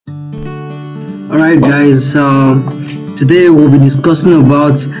All right, guys. Today we'll be discussing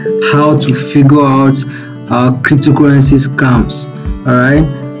about how to figure out cryptocurrency scams. All right.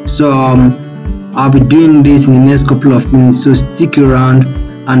 I'll be doing this in the next couple of minutes. So stick around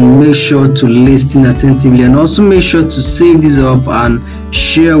and make sure to listen attentively, and also make sure to save this up and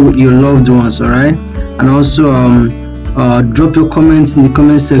share with your loved ones. All right. And also drop your comments in the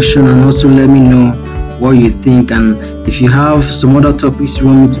comment section, and also let me know what you think. And if you have some other topics you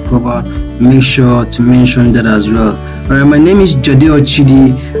want me to cover, make sure to mention that as well. Alright, my name is Jade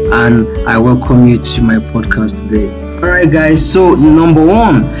Ochidi, and I welcome you to my podcast today. Alright, guys, so number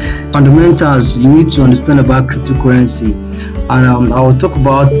one, fundamentals you need to understand about cryptocurrency, and I will talk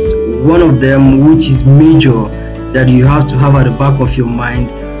about one of them, which is major, that you have to have at the back of your mind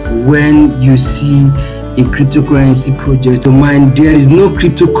when you see a cryptocurrency project. To mind, there is no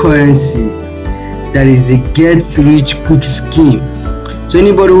cryptocurrency that is a get rich quick scheme. So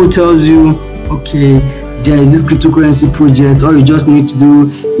anybody who tells you, okay, there is this cryptocurrency project, all you just need to do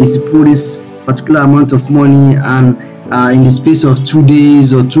is to put this particular amount of money, and in the space of 2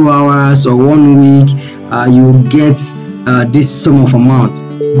 days or 2 hours or 1 week, you will get this sum of amount.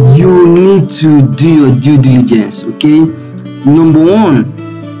 You need to do your due diligence. Okay, number one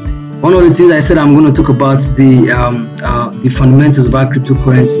of the things I said I'm going to talk about the fundamentals about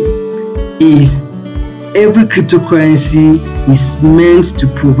cryptocurrency is every cryptocurrency is meant to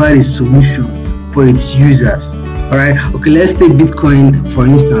provide a solution for its users. All right. Okay, let's take Bitcoin for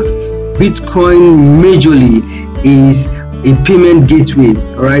instance. Bitcoin majorly is a payment gateway.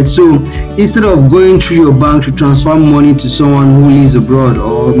 All right. So instead of going through your bank to transfer money to someone who lives abroad,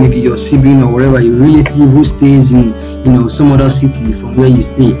 or maybe your sibling or whatever, your relative who stays in some other city from where you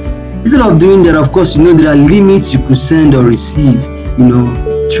stay, instead of doing that, of course, there are limits you could send or receive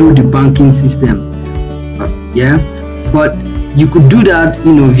through the banking system. Yeah, but you could do that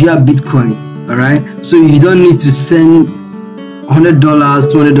via Bitcoin. All right, so you don't need to send $100,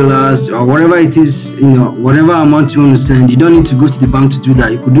 $200, or whatever it is, whatever amount you want to send. You don't need to go to the bank to do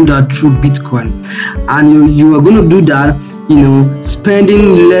that. You could do that through Bitcoin, and you are going to do that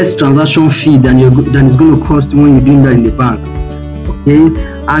spending less transaction fee than it's going to cost when you're doing that in the bank. Okay,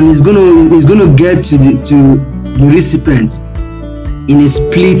 and it's going to get to the recipient in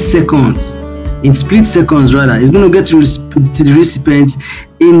split seconds, it's going to get to the recipient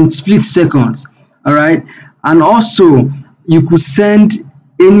in split seconds. All right, and also you could send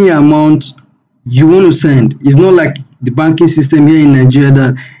any amount you want to send. It's not like the banking system here in Nigeria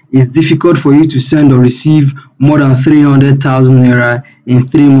that it's difficult for you to send or receive more than 300,000 naira in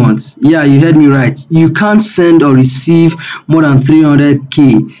 3 months. Yeah, you heard me right. You can't send or receive more than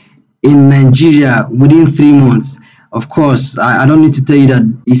 300k in Nigeria within 3 months. Of course, I don't need to tell you that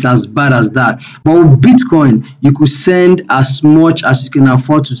it's as bad as that. But with Bitcoin, you could send as much as you can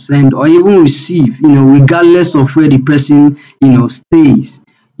afford to send, or even receive, regardless of where the person, stays,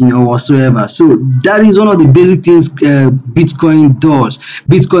 whatsoever. So that is one of the basic things Bitcoin does.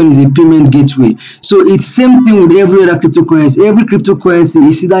 Bitcoin is a payment gateway. So it's same thing with every other cryptocurrency. Every cryptocurrency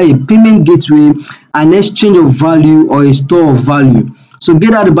is either a payment gateway, an exchange of value, or a store of value. So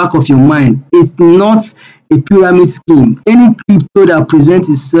get at the back of your mind, it's not a pyramid scheme. Any crypto that presents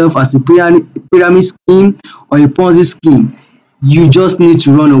itself as a pyramid scheme or a Ponzi scheme, you just need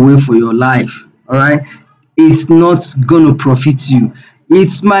to run away for your life. All right, it's not gonna profit you.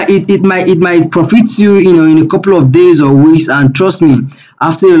 It might profit you, in a couple of days or weeks, and trust me,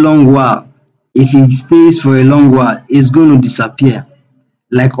 after a long while, if it stays for a long while, it's going to disappear,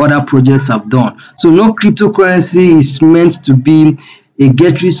 like other projects have done. So no cryptocurrency is meant to be a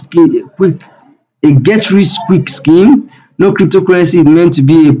get rich quick scheme. No cryptocurrency is meant to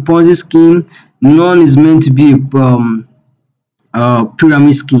be a Ponzi scheme. None is meant to be a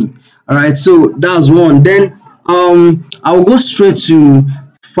pyramid scheme. All right, so that's one. Then I'll go straight to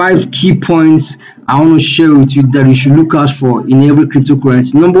 5 key points I want to share with you that you should look out for in every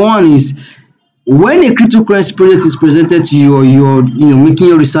cryptocurrency. Number one is, when a cryptocurrency project is presented to you, or you're making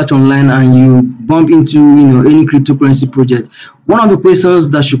your research online and you bump into any cryptocurrency project, one of the questions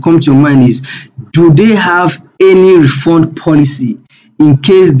that should come to your mind is, do they have any refund policy in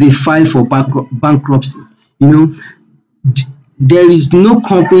case they file for bankruptcy? There is no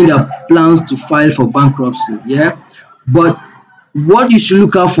company that plans to file for bankruptcy. Yeah, but what you should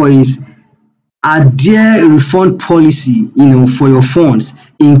look out for is, are there a refund policy for your funds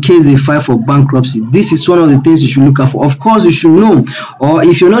in case they file for bankruptcy? This is one of the things you should look out for. Of course, you should know, or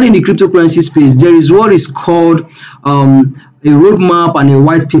if you're not in the cryptocurrency space, there is what is called a roadmap and a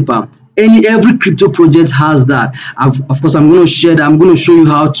white paper. Every crypto project has that. Of course, I'm going to share that. I'm going to show you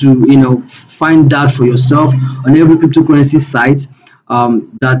how to find that for yourself on every cryptocurrency site.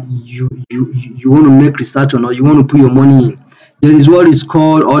 that you want to make research on, or you want to put your money in. There is what is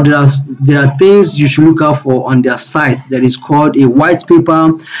called, or there are things you should look out for on their site. That is called a white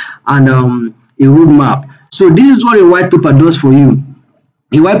paper and a roadmap. So this is what a white paper does for you.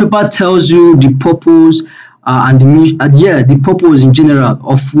 A white paper tells you the purpose and the purpose in general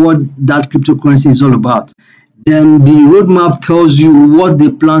of what that cryptocurrency is all about. Then the roadmap tells you what they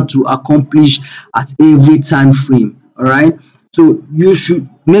plan to accomplish at every time frame. All right. So you should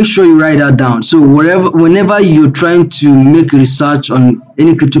make sure you write that down. So whenever you're trying to make research on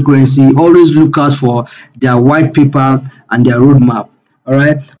any cryptocurrency, always look out for their white paper and their roadmap. All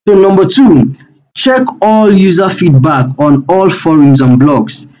right. So number two, check all user feedback on all forums and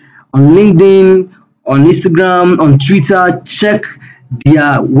blogs, on LinkedIn, on Instagram, on Twitter. Check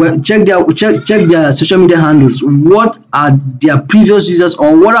their social media handles. What are their previous users,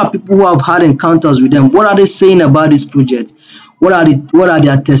 or what are people who have had encounters with them? What are they saying about this project? What are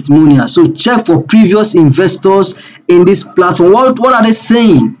their testimonials? So check for previous investors in this platform. What are they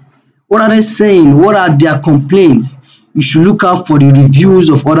saying? What are they saying? What are their complaints? You should look out for the reviews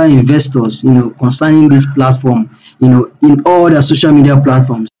of other investors, concerning this platform, in all their social media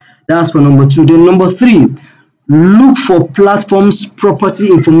platforms. That's for number two. Then number three, look for platforms property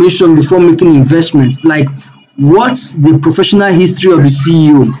information before making investments. Like, what's the professional history of the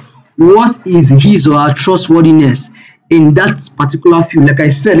CEO? What is his or her trustworthiness in that particular field? Like I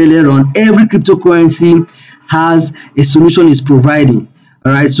said earlier on, every cryptocurrency has a solution is providing.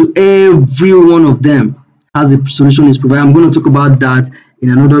 All right, so every one of them has a solution is providing. I'm going to talk about that in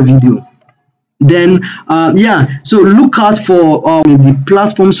another video. Then so look out for the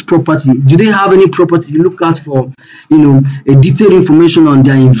platform's property. Do they have any property? Look out for a detailed information on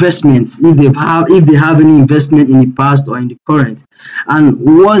their investments, if they have any investment in the past or in the current, and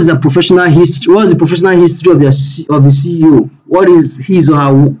what's the professional history of the CEO. What is his or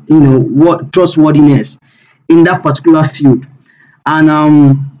her what trustworthiness in that particular field, and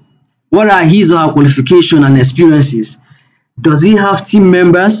what are his or her qualification and experiences? Does he have team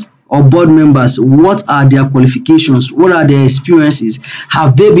members or board members? What are their qualifications? What are their experiences?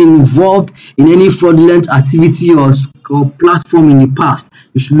 Have they been involved in any fraudulent activity or platform in the past?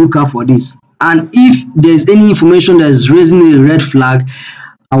 You should look out for this. And if there's any information that is raising a red flag,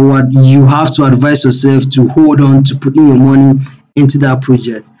 you have to advise yourself to hold on to putting your money into that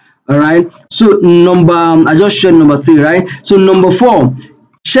project. All right. So I just shared number three, right? So number four,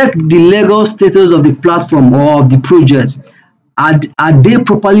 check the legal status of the platform or of the project. Are they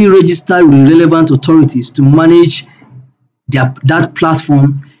properly registered with relevant authorities to manage that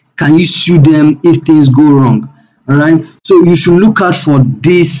platform? Can you sue them if things go wrong? All right. So you should look out for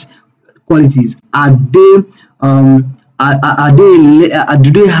these qualities. Do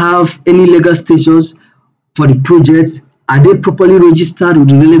they have any legal status for the project? Are they properly registered with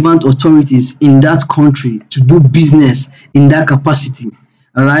the relevant authorities in that country to do business in that capacity?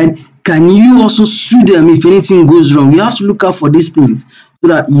 All right. Can you also sue them if anything goes wrong? You have to look out for these things so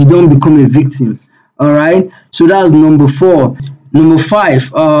that you don't become a victim. All right. So that's number four. Number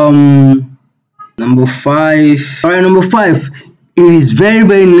five. All right. Number five. It is very,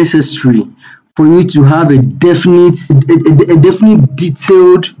 very necessary for you to have a definite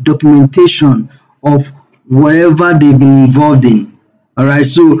detailed documentation of whatever they've been involved in. All right.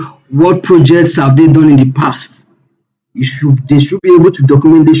 So what projects have they done in the past? They should be able to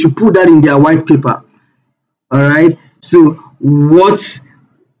document. They should put that in their white paper. All right. So who are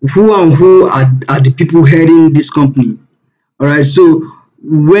the people heading this company? All right. So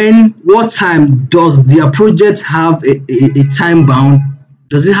what time does their project have a time bound?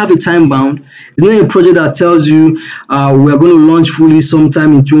 Does it have a time bound? It's not a project that tells you we are going to launch fully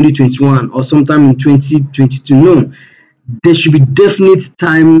sometime in 2021 or sometime in 2022. No, there should be definite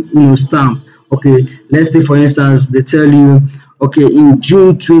time stamp. Okay, let's say for instance they tell you, okay, in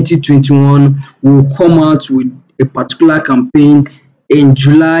June 2021 we'll come out with a particular campaign. In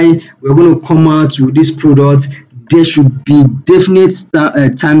July we're going to come out with this product. There should be definite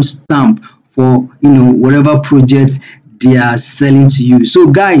time stamp for whatever project they are selling to you. So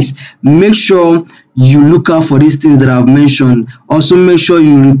guys, make sure you look out for these things that I've mentioned. Also make sure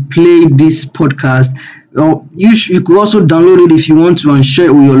you replay this podcast. You could also download it if you want to and share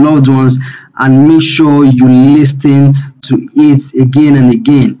it with your loved ones, and make sure you listen to it again and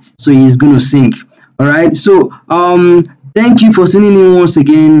again so it's going to sync. All right. So thank you for tuning in once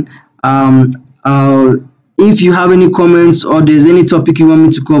again. If you have any comments or there's any topic you want me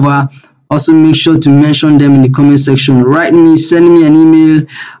to cover, also make sure to mention them in the comment section. Write me, send me an email,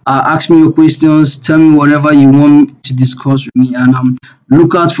 ask me your questions, tell me whatever you want to discuss with me, and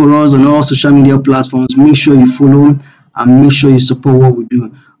look out for us on all social media platforms. Make sure you follow and make sure you support what we do.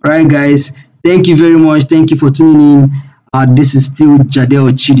 All right, guys. Thank you very much. Thank you for tuning in. This is still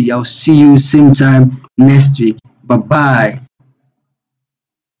Jadel Chidi. I'll see you same time next week. Bye bye.